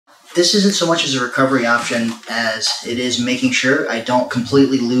this isn't so much as a recovery option as it is making sure I don't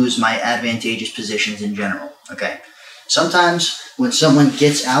completely lose my advantageous positions in general, okay? Sometimes when someone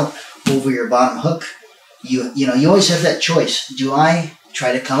gets out over your bottom hook, you always have that choice. Do I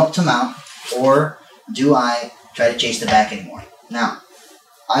try to come up to mount, or do I try to chase the back anymore? Now,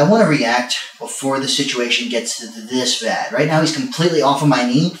 I want to react before the situation gets this bad. Right now, he's completely off of my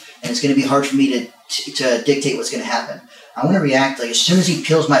knee, and it's going to be hard for me to dictate what's going to happen. I want to react like as soon as he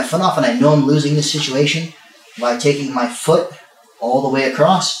peels my foot off and I know I'm losing this situation by taking my foot all the way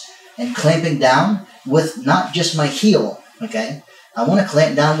across and clamping down with not just my heel, okay? I want to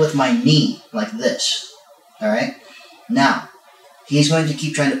clamp down with my knee like this, all right? Now, he's going to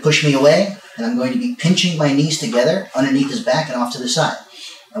keep trying to push me away, and I'm going to be pinching my knees together underneath his back and off to the side.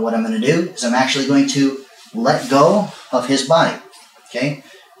 And what I'm going to do is I'm actually going to let go of his body, okay,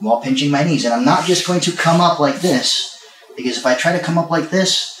 while pinching my knees. And I'm not just going to come up like this, because if I try to come up like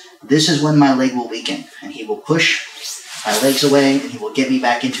this is when my leg will weaken, and he will push my legs away, and he will get me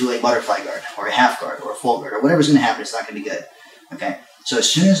back into a butterfly guard, or a half guard, or a full guard, or whatever's going to happen. It's not going to be good, okay? So as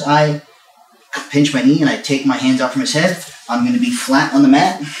soon as I pinch my knee and I take my hands out from his head, I'm going to be flat on the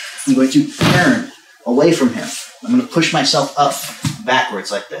mat. I'm going to turn away from him. I'm going to push myself up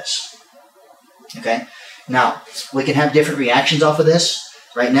backwards like this, okay? Now, we can have different reactions off of this.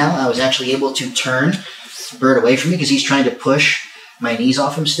 Right now, I was actually able to turn Bert away from me because he's trying to push my knees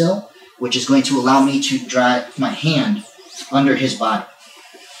off him still, which is going to allow me to drive my hand under his body.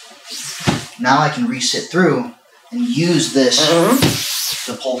 Now I can resit through and use this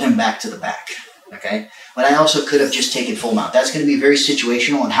to pull him back to the back, okay? But I also could have just taken full mount. That's going to be very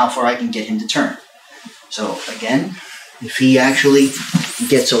situational on how far I can get him to turn. So again, if he actually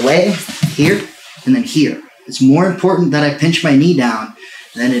gets away here and then here, it's more important that I pinch my knee down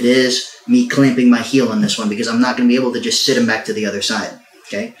than it is me clamping my heel on this one, because I'm not going to be able to just sit him back to the other side,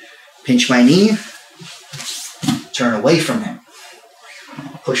 okay? Pinch my knee, turn away from him,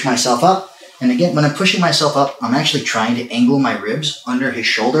 push myself up. And again, when I'm pushing myself up, I'm actually trying to angle my ribs under his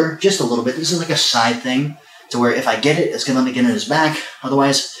shoulder just a little bit. This is like a side thing to where if I get it, it's going to let me get in his back.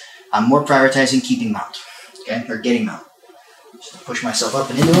 Otherwise, I'm more prioritizing keeping mount, okay, or getting mount. So push myself up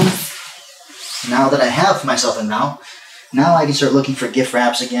and into him. Now that I have myself in mount, now I can start looking for gift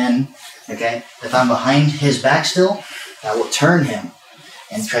wraps again, okay? If I'm behind his back still, I will turn him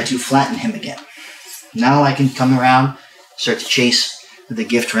and try to flatten him again. Now I can come around, start to chase the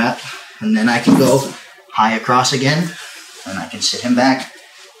gift wrap, and then I can go high across again, and I can sit him back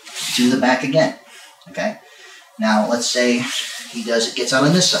to the back again, okay? Now, let's say he gets out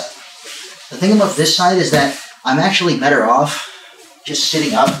on this side. The thing about this side is that I'm actually better off just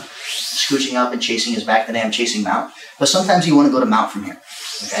sitting up, scooching up and chasing his back than I am chasing mount. But sometimes you want to go to mount from here,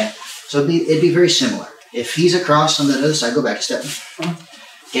 okay? So it'd be very similar. If he's across on the other side, go back a step.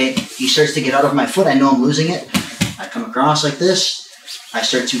 Okay, he starts to get out of my foot. I know I'm losing it. I come across like this. I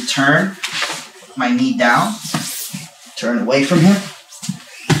start to turn my knee down, turn away from him,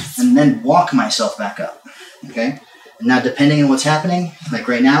 and then walk myself back up, okay? And now depending on what's happening, like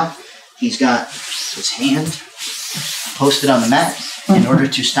right now, he's got his hand posted on the mat. In order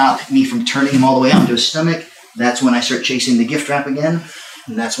to stop me from turning him all the way onto his stomach, that's when I start chasing the gift wrap again,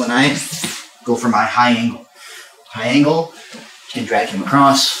 and that's when I go for my high angle. High angle, and drag him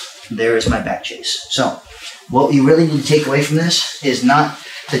across. There is my back chase. So what you really need to take away from this is not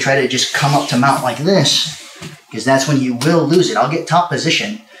to try to just come up to mount like this, because that's when you will lose it. I'll get top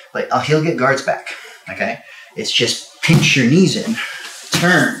position, but he'll get guards back, okay? It's just pinch your knees in,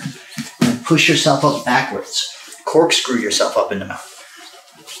 turn, and push yourself up backwards. Corkscrew yourself up into mount.